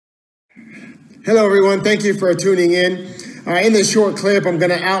Hello, everyone. Thank you for tuning in. In this short clip, I'm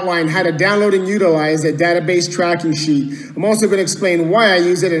going to outline how to download and utilize a database tracking sheet. I'm also going to explain why I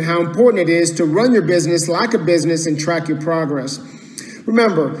use it and how important it is to run your business like a business and track your progress.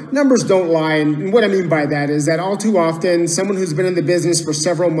 Remember, numbers don't lie, and what I mean by that is that all too often, someone who's been in the business for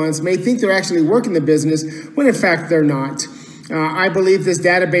several months may think they're actually working the business when in fact they're not. I believe this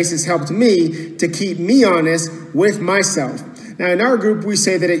database has helped me to keep me honest with myself. Now, in our group, we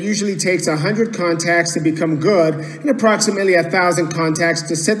say that it usually takes 100 contacts to become good and approximately 1,000 contacts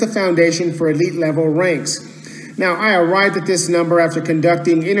to set the foundation for elite level ranks. Now, I arrived at this number after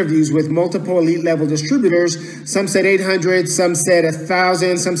conducting interviews with multiple elite level distributors. Some said 800, some said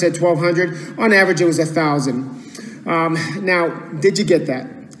 1,000, some said 1,200. On average, it was 1,000. Now, did you get that?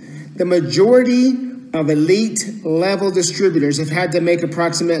 The majority of elite level distributors have had to make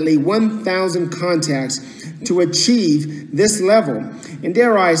approximately 1,000 contacts to achieve this level. And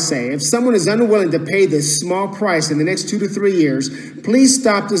dare I say, if someone is unwilling to pay this small price in the next 2 to 3 years, please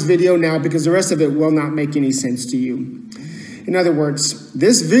stop this video now because the rest of it will not make any sense to you. In other words,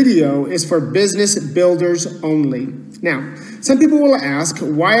 this video is for business builders only. Now, some people will ask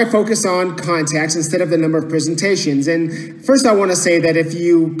why I focus on contacts instead of the number of presentations. And first, I want to say that if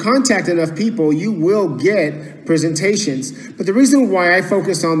you contact enough people, you will get presentations. But the reason why I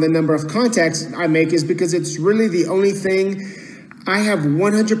focus on the number of contacts I make is because it's really the only thing I have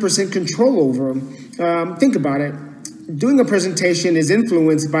 100% control over. Think about it. Doing a presentation is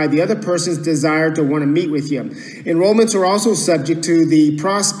influenced by the other person's desire to want to meet with you. Enrollments are also subject to the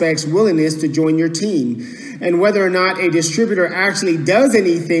prospect's willingness to join your team. And whether or not a distributor actually does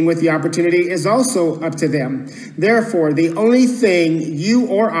anything with the opportunity is also up to them. Therefore, the only thing you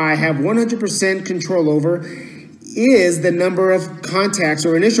or I have 100% control over is the number of contacts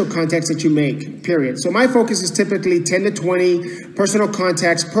or initial contacts that you make, period. So my focus is typically 10 to 20 personal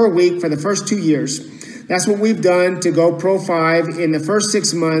contacts per week for the first 2 years. That's what we've done to go Pro 5 in the first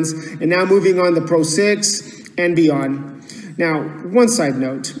 6 months, and now moving on to Pro 6 and beyond. Now, one side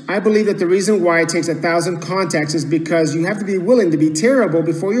note, I believe that the reason why it takes 1,000 contacts is because you have to be willing to be terrible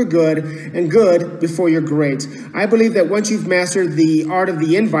before you're good and good before you're great. I believe that once you've mastered the art of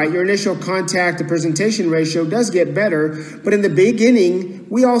the invite, your initial contact to presentation ratio does get better, but in the beginning,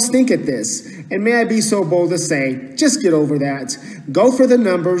 we all stink at this. And may I be so bold to say, just get over that. Go for the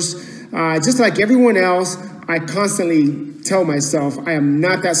numbers. Just like everyone else, I constantly tell myself I am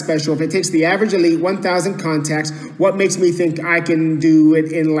not that special. If it takes the average elite 1,000 contacts, what makes me think I can do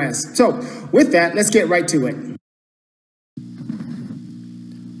it in less? So with that, let's get right to it.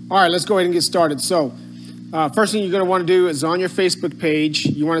 All right, let's go ahead and get started. So first thing you're going to want to do is on your Facebook page,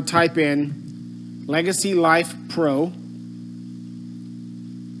 you want to type in Legacy Life Pro.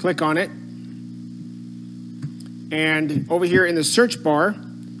 Click on it. And over here in the search bar,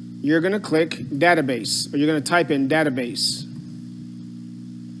 you're going to click database, or you're going to type in database.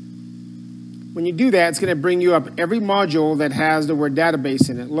 When you do that, it's going to bring you up every module that has the word database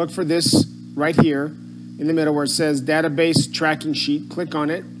in it. Look for this right here in the middle where it says database tracking sheet. Click on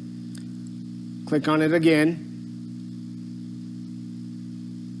it. Click on it again.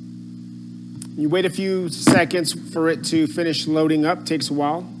 You wait a few seconds for it to finish loading up. Takes a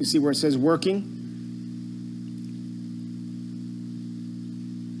while. You see where it says working.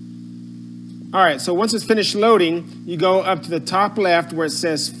 All right, so once it's finished loading, you go up to the top left where it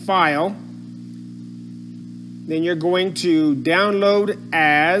says File. Then you're going to download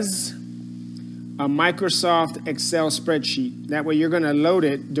as a Microsoft Excel spreadsheet. That way you're going to load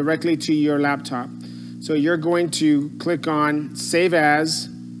it directly to your laptop. So you're going to click on Save As.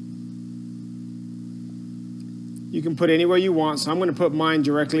 You can put anywhere you want, so I'm going to put mine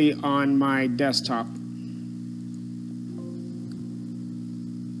directly on my desktop.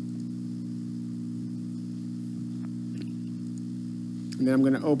 And then I'm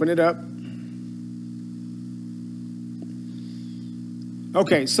going to open it up.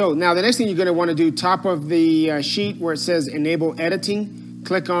 Okay, so now the next thing you're going to want to do, top of the sheet where it says Enable Editing,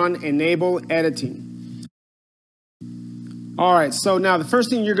 click on Enable Editing. All right, so now the first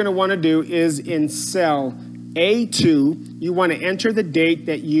thing you're going to want to do is in cell A2, you want to enter the date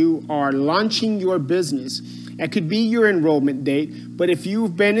that you are launching your business. It could be your enrollment date, but if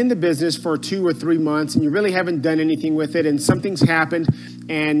you've been in the business for 2 or 3 months and you really haven't done anything with it and something's happened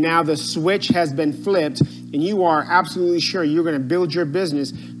and now the switch has been flipped and you are absolutely sure you're going to build your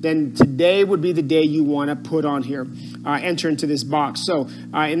business, then today would be the day you want to put on here, enter into this box. So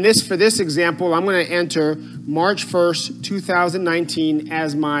for this example, I'm going to enter March 1st, 2019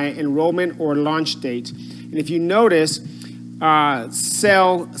 as my enrollment or launch date. And if you notice,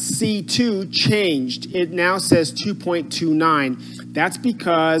 cell C2 changed. It now says 2.29. That's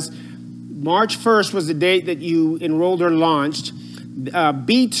because March 1st was the date that you enrolled or launched.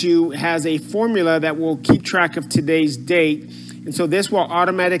 B2 has a formula that will keep track of today's date. And so this will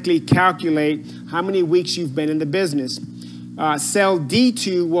automatically calculate how many weeks you've been in the business. Cell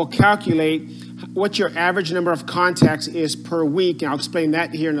D2 will calculate what your average number of contacts is per week. And I'll explain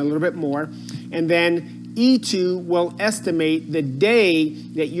that here in a little bit more. And then E2 will estimate the day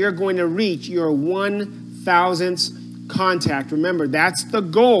that you're going to reach your 1,000th contact. Remember, that's the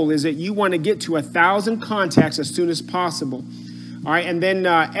goal, is that you want to get to 1,000 contacts as soon as possible. All right, and then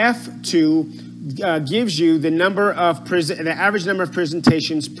F2 gives you the average number of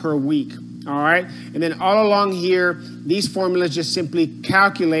presentations per week. All right, and then all along here, these formulas just simply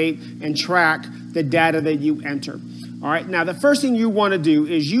calculate and track the data that you enter. All right, now the first thing you want to do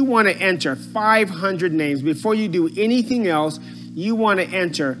is you want to enter 500 names. Before you do anything else, you want to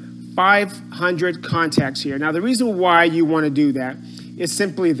enter 500 contacts here. Now, the reason why you want to do that is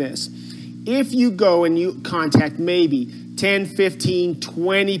simply this. If you go and you contact maybe 10, 15,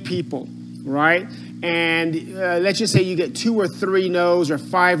 20 people, right? And let's just say you get 2 or 3 no's or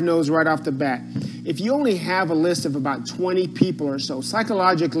 5 no's right off the bat. If you only have a list of about 20 people or so,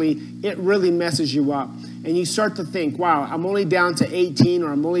 psychologically, it really messes you up. And you start to think, wow, I'm only down to 18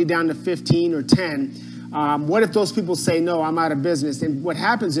 or I'm only down to 15 or 10. What if those people say, no, I'm out of business? And what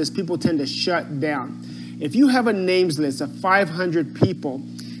happens is people tend to shut down. If you have a names list of 500 people,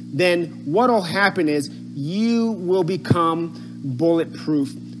 then what will happen is you will become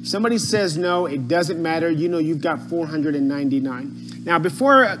bulletproof. If somebody says no, it doesn't matter. You know you've got 499. Now,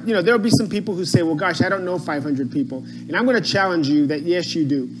 before, there will be some people who say, well, gosh, I don't know 500 people. And I'm going to challenge you that, yes, you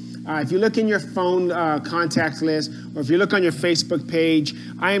do. If you look in your phone contacts list, or if you look on your Facebook page,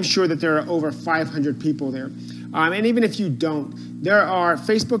 I am sure that there are over 500 people there. And even if you don't,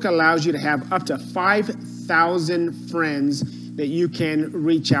 Facebook allows you to have up to 5,000 friends that you can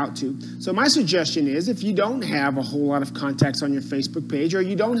reach out to. So my suggestion is, if you don't have a whole lot of contacts on your Facebook page, or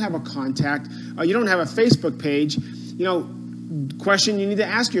you don't have a contact, or you don't have a Facebook page, question you need to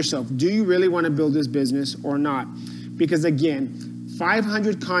ask yourself, do you really want to build this business or not? Because again,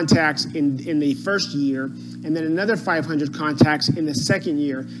 500 contacts in the first year, and then another 500 contacts in the second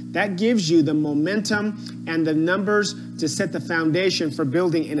year. That gives you the momentum and the numbers to set the foundation for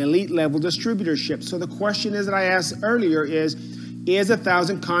building an elite level distributorship. So the question is that I asked earlier is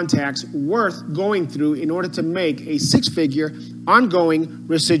 1,000 contacts worth going through in order to make a 6-figure ongoing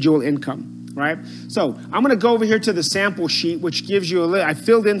residual income? Right, so I'm going to go over here to the sample sheet, which gives you I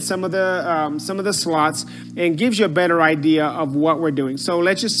filled in some of the slots and gives you a better idea of what we're doing. So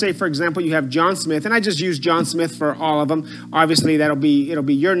let's just say, for example, you have John Smith, and I just use John Smith for all of them. Obviously, it'll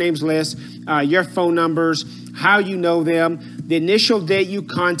be your names list, your phone numbers, how you know them, the initial date you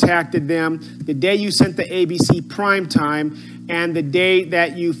contacted them, the day you sent the ABC prime time, and the day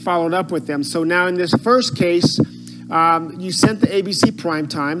that you followed up with them. So now in this first case, you sent the ABC prime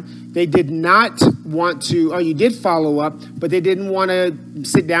time. They did not want to, you did follow up, but they didn't want to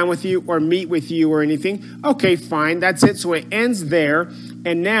sit down with you or meet with you or anything. Okay, fine, that's it. So it ends there.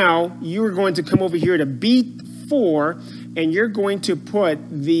 And now you're going to come over here to B4, and you're going to put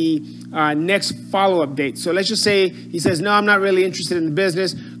the next follow-up date. So let's just say he says, no, I'm not really interested in the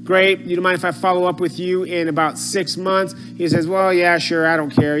business. Great. You don't mind if I follow up with you in about 6 months? He says, well, yeah, sure. I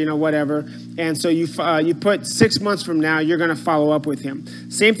don't care. Whatever. And so you put 6 months from now, you're going to follow up with him.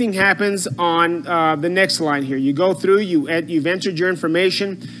 Same thing happens on the next line here. You go through, you've entered your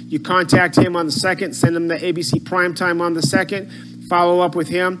information. You contact him on the 2nd, send him the ABC prime time on the 2nd, follow up with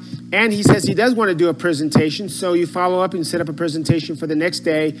him. And he says he does want to do a presentation. So you follow up and set up a presentation for the next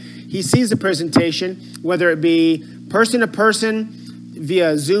day. He sees the presentation, whether it be person to person,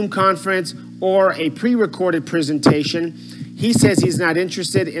 via Zoom conference, or a pre-recorded presentation. He says he's not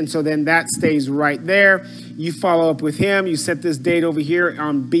interested, and so then that stays right there. You follow up with him. You set this date over here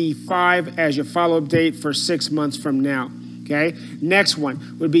on B5 as your follow-up date for 6 months from now. Okay. Next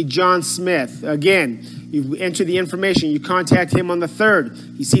one would be John Smith. Again, you enter the information. You contact him on the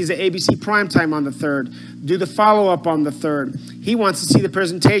 3rd. He sees the ABC primetime on the 3rd. Do the follow-up on the 3rd. He wants to see the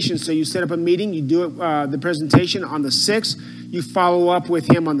presentation, so you set up a meeting. You do the presentation on the 6th. You follow up with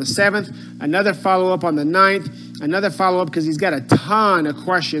him on the 7th. Another follow-up on the 9th. Another follow-up because he's got a ton of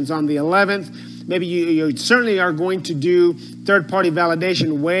questions on the 11th. Maybe you certainly are going to do third-party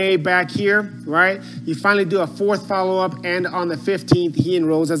validation way back here, right? You finally do a 4th follow-up, and on the 15th, he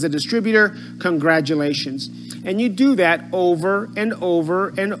enrolls as a distributor. Congratulations. And you do that over and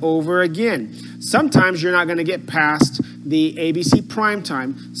over and over again. Sometimes you're not going to get past the ABC prime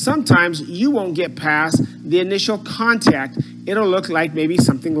time. Sometimes you won't get past the initial contact. It'll look like maybe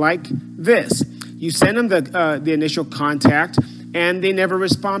something like this. You send them the initial contact, and they never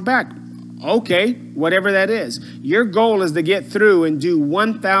respond back. Okay, whatever that is. Your goal is to get through and do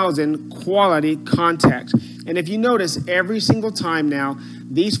 1,000 quality contacts. And if you notice, every single time now,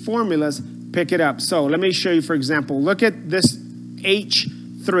 these formulas pick it up. So let me show you, for example, look at this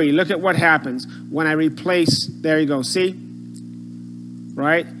H3. Look at what happens when I replace, there you go, see?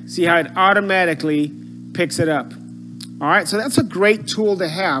 Right? See how it automatically picks it up. All right, so that's a great tool to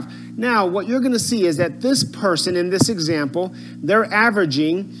have. Now, what you're going to see is that this person in this example, they're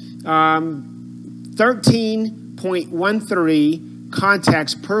averaging 13.13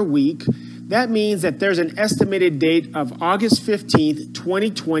 contacts per week. That means that there's an estimated date of August 15th,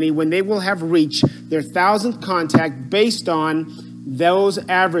 2020, when they will have reached their 1,000th contact based on those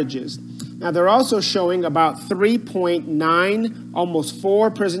averages. Now, they're also showing about 3.9, almost 4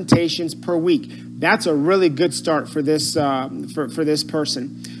 presentations per week. That's a really good start for this for this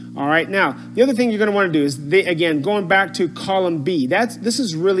person. All right. Now, the other thing you're going to want to do is, again, going back to column B. This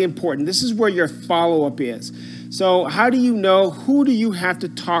is really important. This is where your follow-up is. So how do you know who do you have to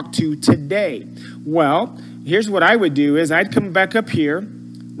talk to today? Well, here's what I would do is I'd come back up here,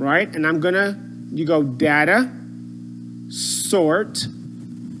 right? And you go data, sort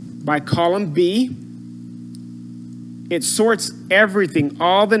by column B. It sorts everything,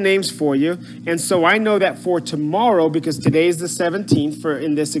 all the names for you. And so I know that for tomorrow, because today is the 17th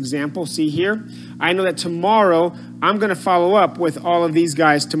in this example, see here? I know that tomorrow I'm going to follow up with all of these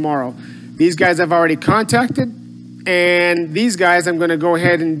guys tomorrow. These guys I've already contacted, and these guys I'm going to go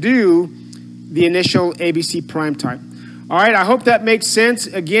ahead and do the initial ABC prime time. All right, I hope that makes sense.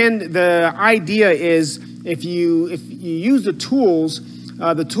 Again, the idea is if you use the tools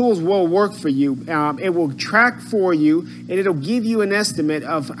will work for you. It will track for you, and it'll give you an estimate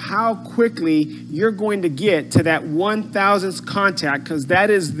of how quickly you're going to get to that 1,000th contact, because that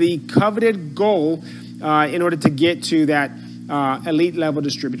is the coveted goal in order to get to that elite level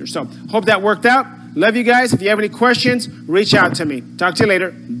distributor. So hope that worked out. Love you guys. If you have any questions, reach out to me. Talk to you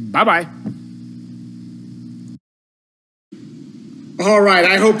later. Bye-bye. All right,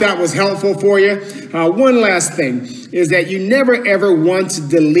 I hope that was helpful for you. One last thing is that you never ever want to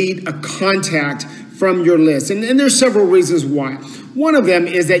delete a contact from your list. And there's several reasons why. One of them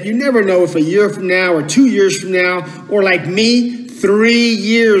is that you never know if a year from now or 2 years from now, or like me, 3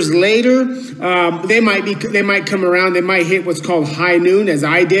 years later, they might come around, they might hit what's called high noon, as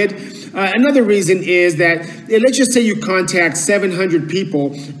I did. Another reason is that, let's just say you contact 700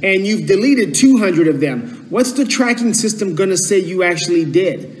 people and you've deleted 200 of them. What's the tracking system going to say you actually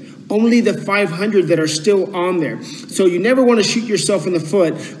did? Only the 500 that are still on there. So you never want to shoot yourself in the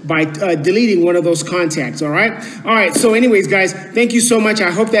foot by deleting one of those contacts, all right? All right, so anyways, guys, thank you so much.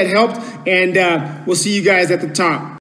 I hope that helped, and we'll see you guys at the top.